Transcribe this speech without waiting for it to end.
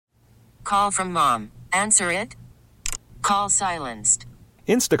call from mom. Answer it. Call silenced.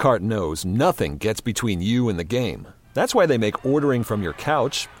 Instacart knows nothing gets between you and the game. That's why they make ordering from your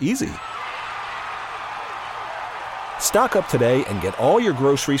couch easy. Stock up today and get all your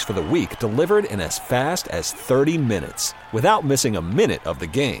groceries for the week delivered in as fast as 30 minutes without missing a minute of the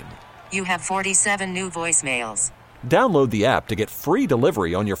game. You have 47 new voicemails. Download the app to get free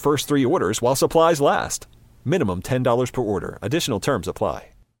delivery on your first 3 orders while supplies last. Minimum $10 per order. Additional terms apply.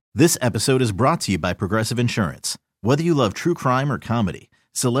 This episode is brought to you by Progressive Insurance. Whether you love true crime or comedy,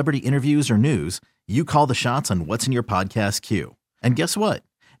 celebrity interviews or news, you call the shots on what's in your podcast queue. And guess what?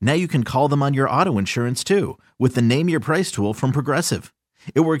 Now you can call them on your auto insurance too with the Name Your Price tool from Progressive.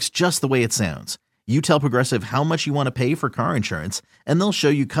 It works just the way it sounds. You tell Progressive how much you want to pay for car insurance, and they'll show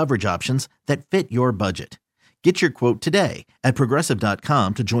you coverage options that fit your budget. Get your quote today at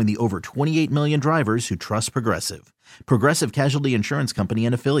Progressive.com to join the over 28 million drivers who trust Progressive. Progressive Casualty Insurance Company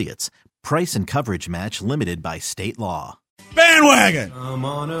and Affiliates. Price and coverage match limited by state law. Bandwagon! I'm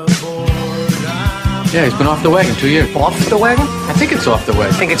on a board. Yeah, he's been off the wagon 2 years. Off the wagon? I think it's off the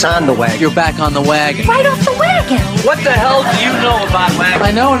wagon. I think it's on the wagon. You're back on the wagon. Right off the wagon. What the hell do you know about wagons?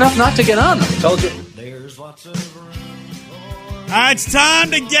 I know enough not to get on them. Told you. There's lots of room. All right, it's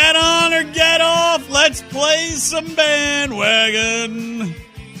time to get on or get off. Let's play some Bandwagon.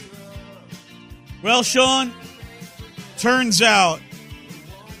 Well, Shaun, turns out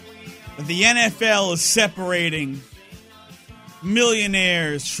that the NFL is separating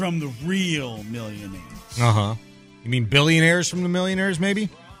millionaires from the real millionaires. Uh-huh. You mean billionaires from the millionaires, maybe?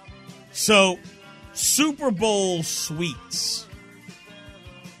 So, Super Bowl suites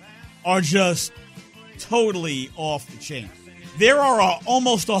are just totally off the chain. There are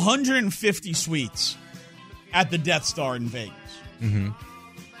almost 150 suites at the Death Star in Vegas. Mm-hmm.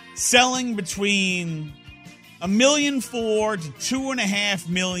 Selling between $1.4 million to $2.5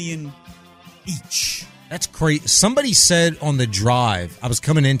 million each. That's great. Somebody said on the drive, I was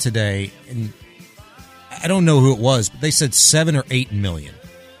coming in today, and I don't know who it was, but they said 7 or 8 million.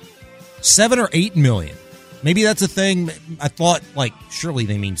 7 or 8 million. Maybe that's a thing. I thought, like, surely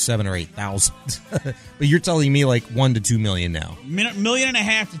they mean 7 or 8,000. But you're telling me, like, 1 to 2 million now. $1.5 million to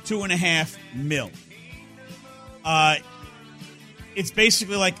 $2.5 million. It's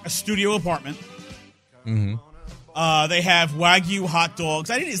basically like a studio apartment. Mm-hmm. They have Wagyu hot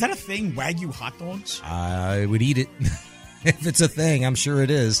dogs. Is that a thing, Wagyu hot dogs? I would eat it. If it's a thing, I'm sure it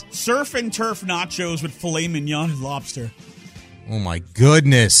is. Surf and turf nachos with filet mignon and lobster. Oh, my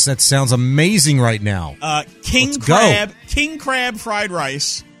goodness. That sounds amazing right now. King crab fried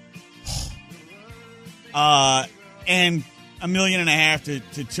rice. And $1.5 million to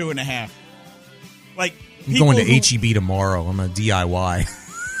 $2.5 million. Like, I'm going to H-E-B tomorrow. I'm a DIY.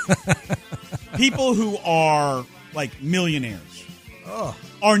 People who are, like, millionaires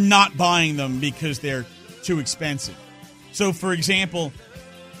are not buying them because they're too expensive. So, for example,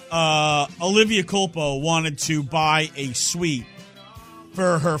 Olivia Culpo wanted to buy a suite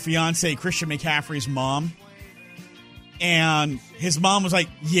for her fiancé, Christian McCaffrey's mom. And his mom was like,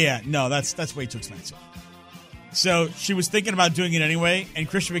 yeah, no, that's way too expensive. So she was thinking about doing it anyway, and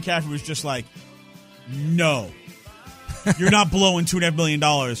Christian McCaffrey was just like, no. You're not blowing $2.5 million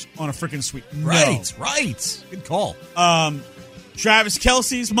on a freaking suite. No. Right. Good call. Travis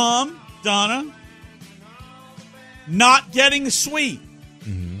Kelce's mom, Donna, not getting a suite,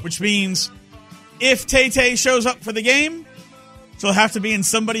 which means if Tay-Tay shows up for the game, she'll have to be in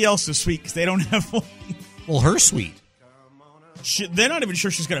somebody else's suite because they don't have one. Well, her suite. They're not even sure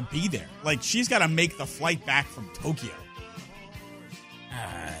she's going to be there. Like, she's got to make the flight back from Tokyo.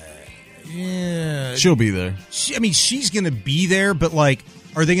 Yeah. She'll be there. She's going to be there, but, like,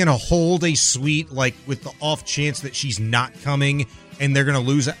 are they going to hold a suite, like, with the off chance that she's not coming and they're going to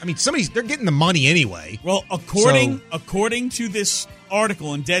lose it? I mean, they're getting the money anyway. Well, according to this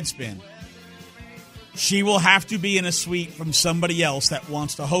article in Deadspin, she will have to be in a suite from somebody else that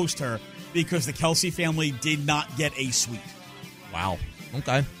wants to host her because the Kelce family did not get a suite. Wow.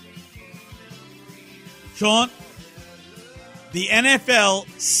 Okay. Shaun, the NFL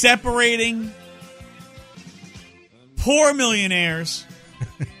separating poor millionaires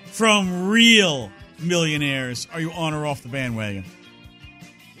from real millionaires. Are you on or off the bandwagon?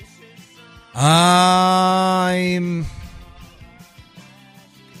 I'm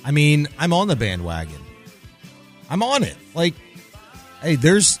on the bandwagon. I'm on it. Like, hey,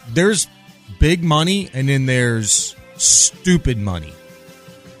 there's big money and then there's stupid money.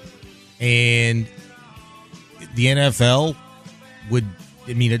 And the NFL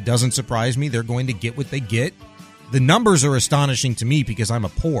it doesn't surprise me. They're going to get what they get. The numbers are astonishing to me because I'm a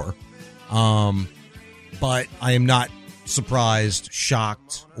poor. But I am not surprised,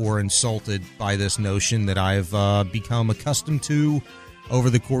 shocked, or insulted by this notion that I've become accustomed to over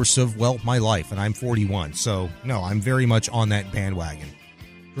the course of, well, my life, and I'm 41. So, no, I'm very much on that bandwagon.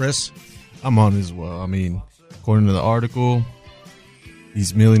 Chris? I'm on as well. I mean, according to the article,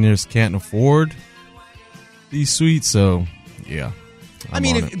 these millionaires can't afford these suites, so, yeah.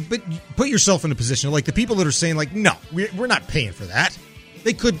 But put yourself in a position, like the people that are saying, like, no, we're not paying for that.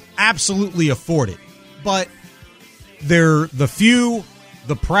 They could absolutely afford it. But they're the few,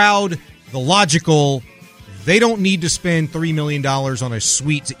 the proud, the logical. They don't need to spend $3 million on a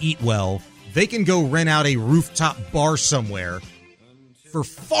suite to eat well. They can go rent out a rooftop bar somewhere for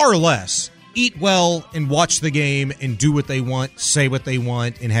far less, eat well, and watch the game and do what they want, say what they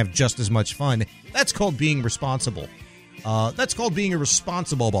want, and have just as much fun. That's called being responsible. That's called being a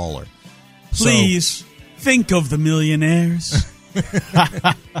responsible baller. Please think of the millionaires.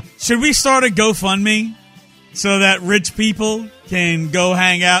 Should we start a GoFundMe so that rich people can go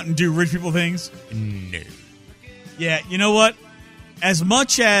hang out and do rich people things? No. Yeah, you know what? As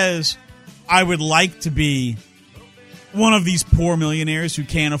much as I would like to be one of these poor millionaires who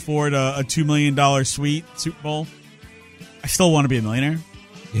can't afford a $2 million suite Super Bowl, I still want to be a millionaire.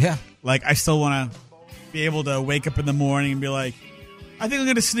 Yeah. Like, I still want to be able to wake up in the morning and be like, I think I'm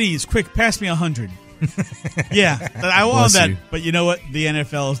going to sneeze. Quick, pass me 100. Yeah, I want that. But you know what? The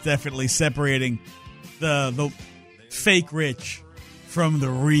NFL is definitely separating the fake rich from the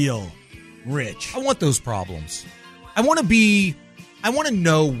real rich. I want those problems. I want to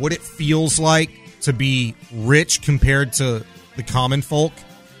know what it feels like to be rich compared to the common folk,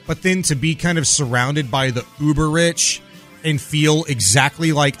 but then to be kind of surrounded by the uber rich and feel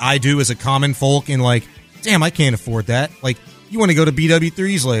exactly like I do as a common folk and like, damn, I can't afford that. Like, you want to go to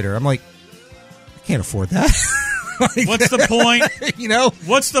BW3s later. I'm like, I can't afford that. Like, what's the point? You know?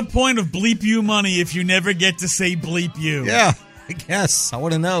 What's the point of bleep you money if you never get to say bleep you? Yeah, I guess. I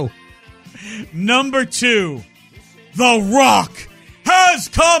want to know. Number 2, The Rock has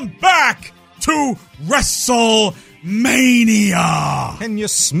come back to WrestleMania. Can you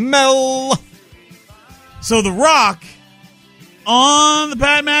smell? So The Rock on the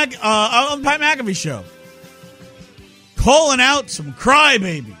Pat McAfee show, calling out some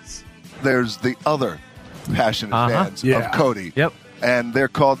crybabies. There's the other passionate fans of Cody. Yep. And they're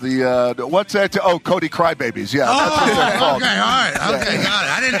called the, what's that? Oh, Cody Crybabies. Yeah, that's what they're called. Okay, all right. Okay, got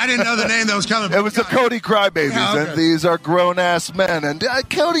it. I didn't know the name that was coming. It was the Cody Crybabies, and these are grown-ass men. And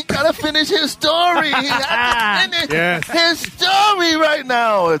Cody got to finish his story. He has to finish his story right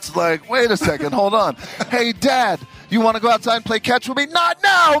now. It's like, wait a second, hold on. Hey, Dad, you want to go outside and play catch with me? Not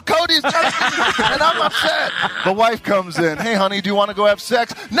now. Cody's got to finish, and I'm upset. The wife comes in. Hey, honey, do you want to go have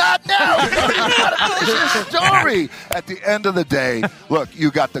sex? Not now. Cody's got to finish his story. At the end of the day, look,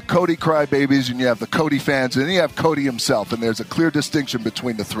 you got the Cody Crybabies, and you have the Cody fans, and you have Cody himself, and there's a clear distinction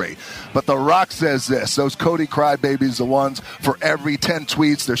between the three. But The Rock says this. Those Cody Crybabies, the ones for every 10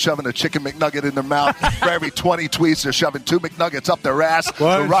 tweets, they're shoving a chicken McNugget in their mouth. For every 20 tweets, they're shoving 2 McNuggets up their ass.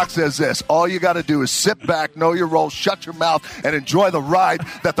 What? The Rock says this. All you got to do is sit back, know your role, shut your mouth, and enjoy the ride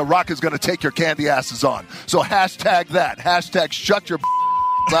that The Rock is going to take your candy asses on. So hashtag that. Hashtag shut your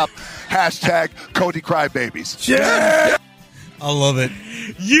up. Hashtag Cody Crybabies. Yeah. I love it.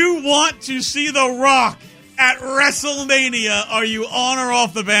 You want to see The Rock at WrestleMania? Are you on or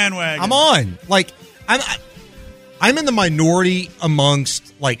off the bandwagon? I'm on. Like, I'm in the minority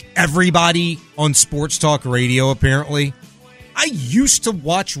amongst, like, everybody on sports talk radio, apparently. I used to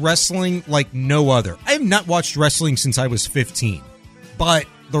watch wrestling like no other. I have not watched wrestling since I was 15. But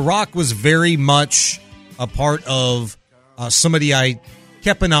The Rock was very much a part of somebody I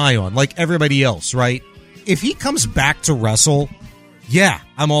kept an eye on, like everybody else, right? If he comes back to wrestle, yeah,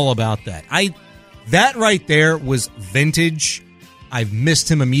 I'm all about that. That right there was vintage. I've missed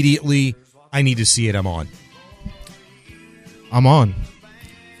him immediately. I need to see it. I'm on. I'm on.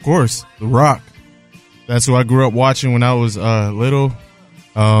 Of course, The Rock. That's who I grew up watching when I was little.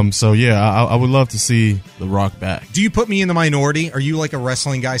 So, yeah, I would love to see The Rock back. Do you put me in the minority? Are you like a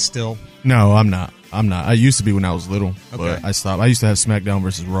wrestling guy still? No, I'm not. I used to be when I was little, but I stopped. I used to have SmackDown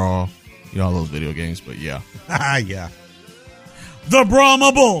versus Raw, all those video games, but yeah. Yeah. The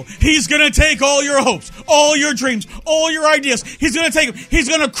Brahma Bull. He's going to take all your hopes, all your dreams, all your ideas. He's going to take them. He's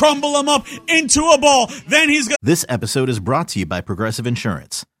going to crumble them up into a ball. Then he's going to... This episode is brought to you by Progressive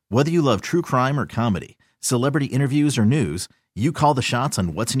Insurance. Whether you love true crime or comedy, celebrity interviews or news, you call the shots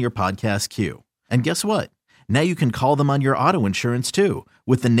on what's in your podcast queue. And guess what? Now you can call them on your auto insurance too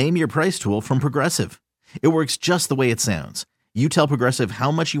with the Name Your Price tool from Progressive. It works just the way it sounds. You tell Progressive how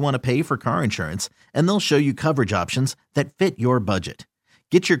much you want to pay for car insurance, and they'll show you coverage options that fit your budget.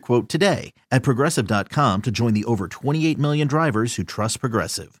 Get your quote today at Progressive.com to join the over 28 million drivers who trust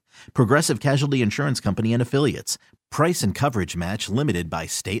Progressive. Progressive Casualty Insurance Company and Affiliates. Price and coverage match limited by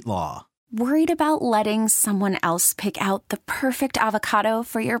state law. Worried about letting someone else pick out the perfect avocado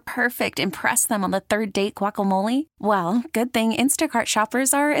for your perfect impress them on the third date guacamole? Well, good thing Instacart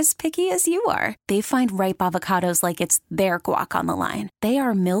shoppers are as picky as you are. They find ripe avocados like it's their guac on the line. They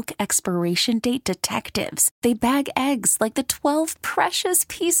are milk expiration date detectives. They bag eggs like the 12 precious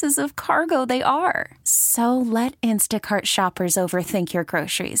pieces of cargo they are. So let Instacart shoppers overthink your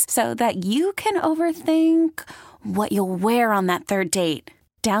groceries so that you can overthink what you'll wear on that third date.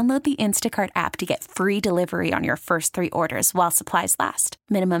 Download the Instacart app to get free delivery on your first 3 orders while supplies last.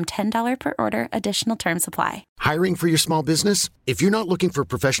 Minimum $10 per order. Additional terms apply. Hiring for your small business? If you're not looking for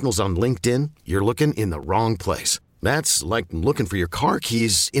professionals on LinkedIn, you're looking in the wrong place. That's like looking for your car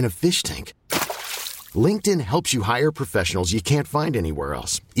keys in a fish tank. LinkedIn helps you hire professionals you can't find anywhere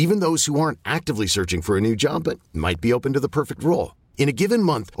else, even those who aren't actively searching for a new job but might be open to the perfect role. In a given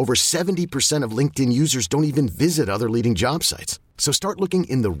month, over 70% of LinkedIn users don't even visit other leading job sites. So start looking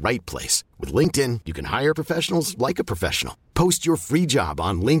in the right place. With LinkedIn, you can hire professionals like a professional. Post your free job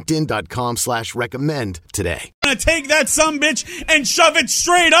on linkedin.com/recommend today. I'm gonna take that sumbitch and shove it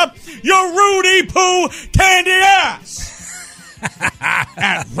straight up your Rudy Poo candy ass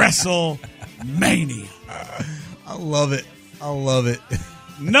at WrestleMania. I love it. I love it.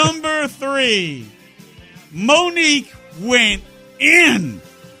 Number 3, Monique went in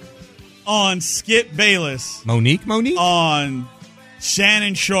on Skip Bayless. Monique? On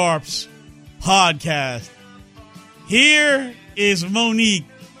Shannon Sharp's podcast. Here is Monique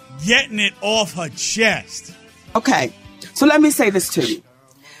getting it off her chest. Okay, so let me say this to you.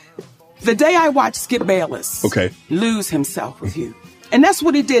 The day I watched Skip Bayless lose himself with you, and that's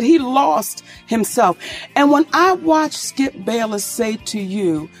what he did. He lost himself. And when I watched Skip Bayless say to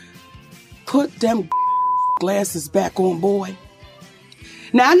you, put them glasses back on, boy.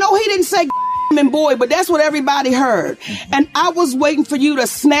 Now, I know he didn't say and boy, but that's what everybody heard. And I was waiting for you to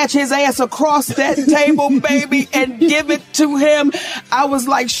snatch his ass across that table, baby, and give it to him. I was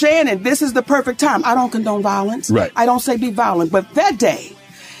like, Shannon, this is the perfect time. I don't condone violence. Right. I don't say be violent. But that day,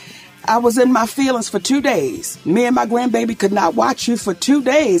 I was in my feelings for 2 days. Me and my grandbaby could not watch you for 2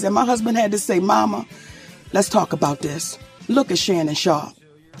 days. And my husband had to say, Mama, let's talk about this. Look at Shannon Sharp.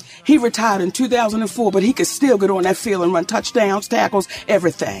 He retired in 2004, but he could still get on that field and run touchdowns, tackles,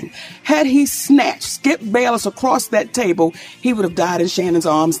 everything. Had he snatched Skip Bayless across that table, he would have died in Shannon's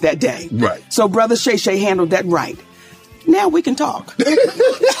arms that day. Right. So Brother Shay handled that right. Now we can talk. Okay?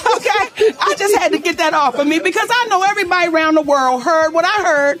 I just had to get that off of me because I know everybody around the world heard what I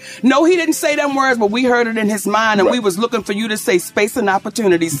heard. No, he didn't say them words, but we heard it in his mind, and we was looking for you to say space and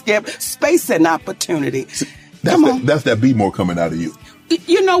opportunity, Skip. Space and opportunity. Come on. That's that B-more coming out of you.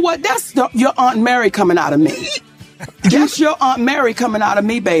 You know what? That's your Aunt Mary coming out of me. That's your Aunt Mary coming out of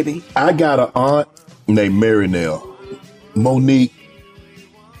me, baby. I got an aunt named Mary Nell. Monique.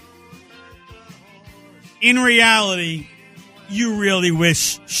 In reality, you really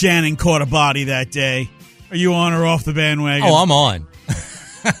wish Shannon caught a body that day. Are you on or off the bandwagon? Oh, I'm on.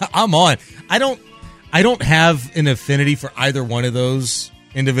 I'm on. I don't have an affinity for either one of those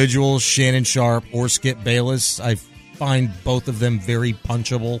individuals, Shannon Sharp or Skip Bayless. I find both of them very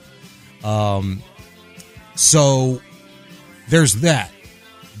punchable. So there's that.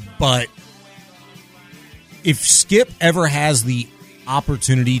 But if Skip ever has the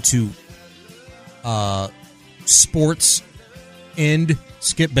opportunity to sports end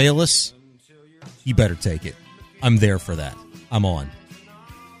Skip Bayless, you better take it. I'm there for that. I'm on.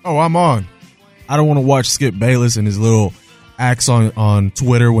 Oh, I'm on. I don't want to watch Skip Bayless and his little acts on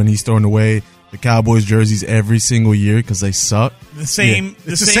Twitter when he's throwing away the Cowboys jerseys every single year because they suck. The same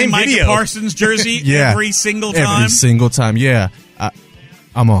Micah video. Parsons jersey every single time? Every single time, yeah.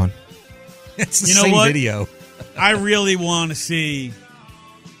 I'm on. It's the same video. I really want to see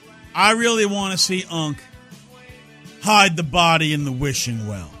Unc hide the body in the wishing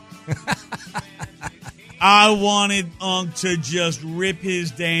well. I wanted Unc to just rip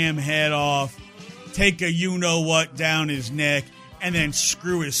his damn head off, take a you-know-what down his neck, and then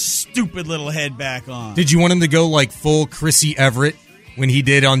screw his stupid little head back on. Did you want him to go like full Chrissy Everett when he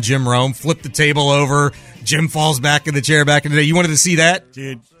did on Jim Rome? Flip the table over, Jim falls back in the chair back in the day. You wanted to see that?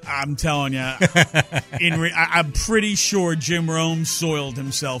 Dude, I'm telling you, I'm pretty sure Jim Rome soiled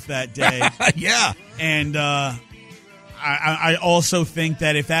himself that day. Yeah. And I also think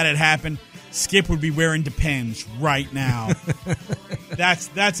that if that had happened, Skip would be wearing Depends right now.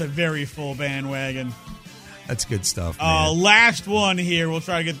 That's a very full bandwagon. That's good stuff, man. Last one here. We'll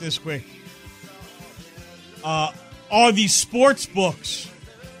try to get this quick. Are the sports books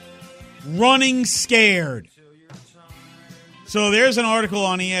running scared. So there's an article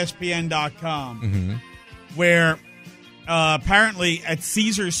on ESPN.com where apparently at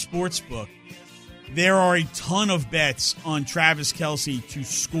Caesars Sportsbook, there are a ton of bets on Travis Kelce to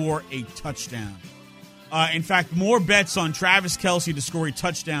score a touchdown. In fact, more bets on Travis Kelce to score a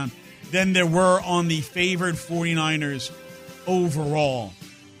touchdown than there were on the favored 49ers overall.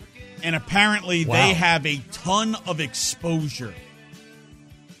 And apparently they have a ton of exposure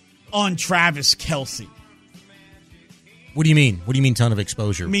on Travis Kelce. What do you mean? What do you mean ton of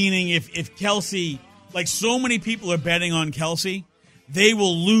exposure? Meaning if Kelce, like so many people are betting on Kelce, they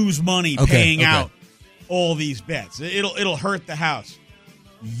will lose money paying out all these bets. It'll hurt the house.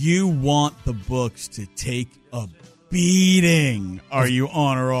 You want the books to take a beating. Are you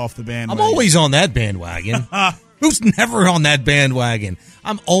on or off the bandwagon? I'm always on that bandwagon. Who's never on that bandwagon?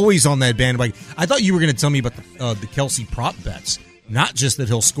 I'm always on that bandwagon. I thought you were going to tell me about the Kelce prop bets. Not just that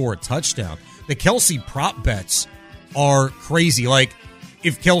he'll score a touchdown. The Kelce prop bets are crazy. Like,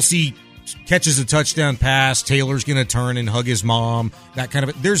 if Kelce catches a touchdown pass, Taylor's going to turn and hug his mom, that kind of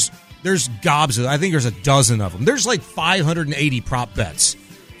it. There's gobs of, I think there's a dozen of them. There's like 580 prop bets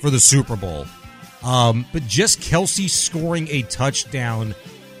for the Super Bowl. But just Kelce scoring a touchdown,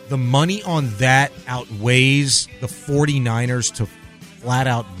 the money on that outweighs the 49ers to flat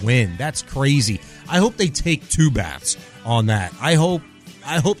out win. That's crazy. I hope they take two bats on that. I hope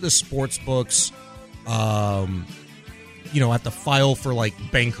the sports books, have to file for like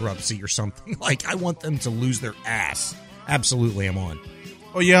bankruptcy or something. Like, I want them to lose their ass. Absolutely, I'm on.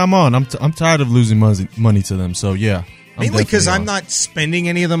 Oh yeah, I'm on. I'm tired of losing money to them. So yeah, mainly because I'm not spending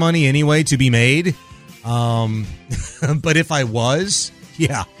any of the money anyway to be made. But if I was,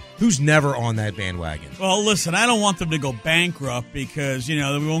 yeah, who's never on that bandwagon? Well, listen, I don't want them to go bankrupt because we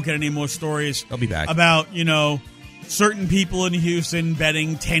won't get any more stories. They'll be back about certain people in Houston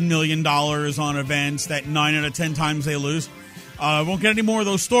betting $10 million on events that 9 out of 10 times they lose. Won't get any more of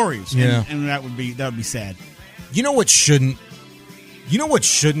those stories. Yeah, and that would be sad. You know what shouldn't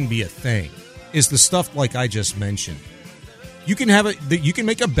be a thing is the stuff like I just mentioned. You can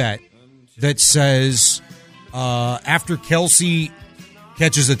make a bet that says after Kelce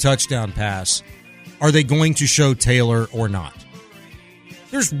catches a touchdown pass, are they going to show Taylor or not?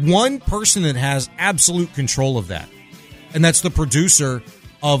 There's one person that has absolute control of that, and that's the producer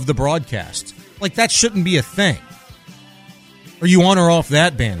of the broadcast. Like, that shouldn't be a thing. Are you on or off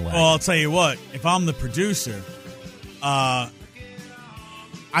that bandwagon? Well, I'll tell you what. If I'm the producer, I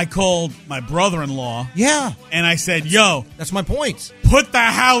called my brother-in-law. Yeah. And I said, yo. That's my point. Put the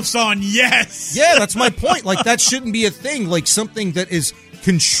house on yes. Yeah, that's my point. Like, that shouldn't be a thing. Like, something that is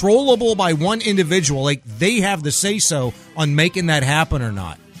controllable by one individual. Like, they have the say-so on making that happen or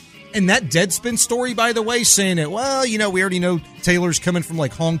not. And that Deadspin story, by the way, saying that, well, we already know Taylor's coming from,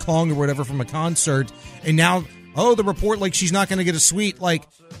 like, Hong Kong or whatever from a concert. And now, the report, like, she's not going to get a suite. Like,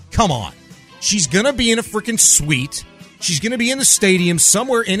 come on. She's going to be in a freaking suite. She's going to be in the stadium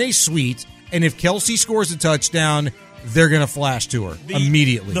somewhere in a suite, and if Kelce scores a touchdown, they're going to flash to her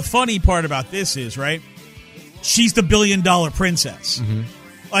immediately. The funny part about this is, right, she's the $1 billion princess. Mm-hmm.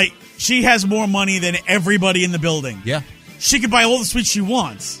 Like, she has more money than everybody in the building. Yeah. She could buy all the suites she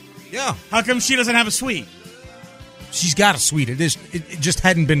wants. Yeah. How come she doesn't have a suite? She's got a suite. It just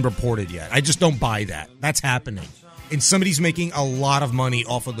hadn't been reported yet. I just don't buy that. That's happening. And somebody's making a lot of money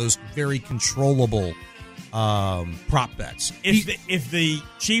off of those very controllable prop bets. If the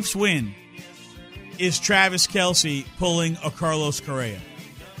Chiefs win, is Travis Kelce pulling a Carlos Correa?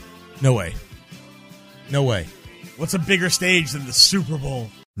 No way. No way. What's a bigger stage than the Super Bowl?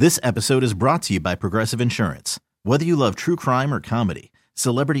 This episode is brought to you by Progressive Insurance. Whether you love true crime or comedy,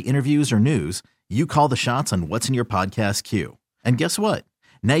 celebrity interviews or news, you call the shots on what's in your podcast queue. And guess what?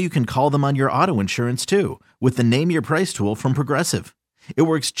 Now you can call them on your auto insurance too with the Name Your Price tool from Progressive. It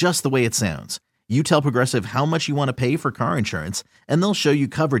works just the way it sounds. You tell Progressive how much you want to pay for car insurance, and they'll show you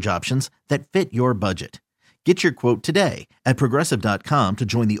coverage options that fit your budget. Get your quote today at Progressive.com to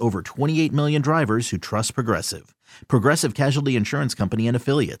join the over 28 million drivers who trust Progressive. Progressive Casualty Insurance Company and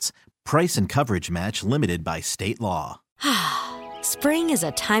Affiliates. Price and coverage match limited by state law. Spring is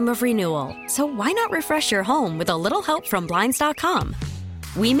a time of renewal, so why not refresh your home with a little help from Blinds.com?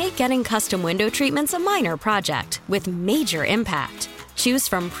 We make getting custom window treatments a minor project with major impact. Choose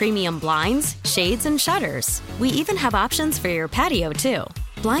from premium blinds, shades, and shutters. We even have options for your patio, too.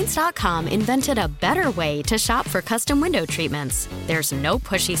 Blinds.com invented a better way to shop for custom window treatments. There's no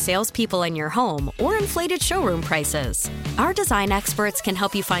pushy salespeople in your home or inflated showroom prices. Our design experts can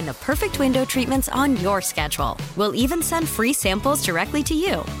help you find the perfect window treatments on your schedule. We'll even send free samples directly to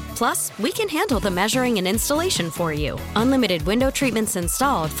you. Plus, we can handle the measuring and installation for you. Unlimited window treatments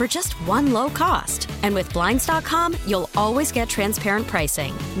installed for just one low cost. And with Blinds.com, you'll always get transparent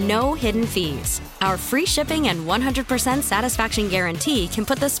pricing. No hidden fees. Our free shipping and 100% satisfaction guarantee can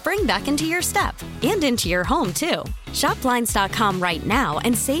put the spring back into your step and into your home, too. Shop Blinds.com right now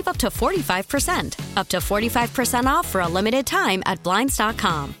and save up to 45%. Up to 45% off for a limited time at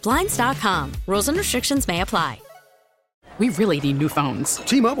Blinds.com. Blinds.com. Rules and restrictions may apply. We really need new phones.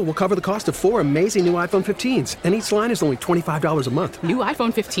 T-Mobile will cover the cost of 4 amazing new iPhone 15s, and each line is only $25 a month. New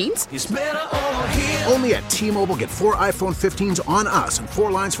iPhone 15s? It's better over here. Only at T-Mobile, get 4 iPhone 15s on us and 4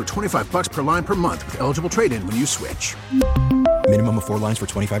 lines for $25 per line per month with eligible trade-in when you switch. Minimum of 4 lines for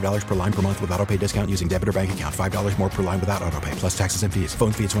 $25 per line per month with auto-pay discount using debit or bank account. $5 more per line without auto-pay, plus taxes and fees.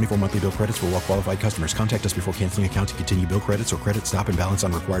 Phone fee at 24 monthly bill credits for well-qualified customers. Contact us before canceling account to continue bill credits or credit stop and balance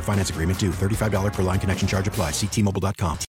on required finance agreement due. $35 per line connection charge applies. See T-Mobile.com.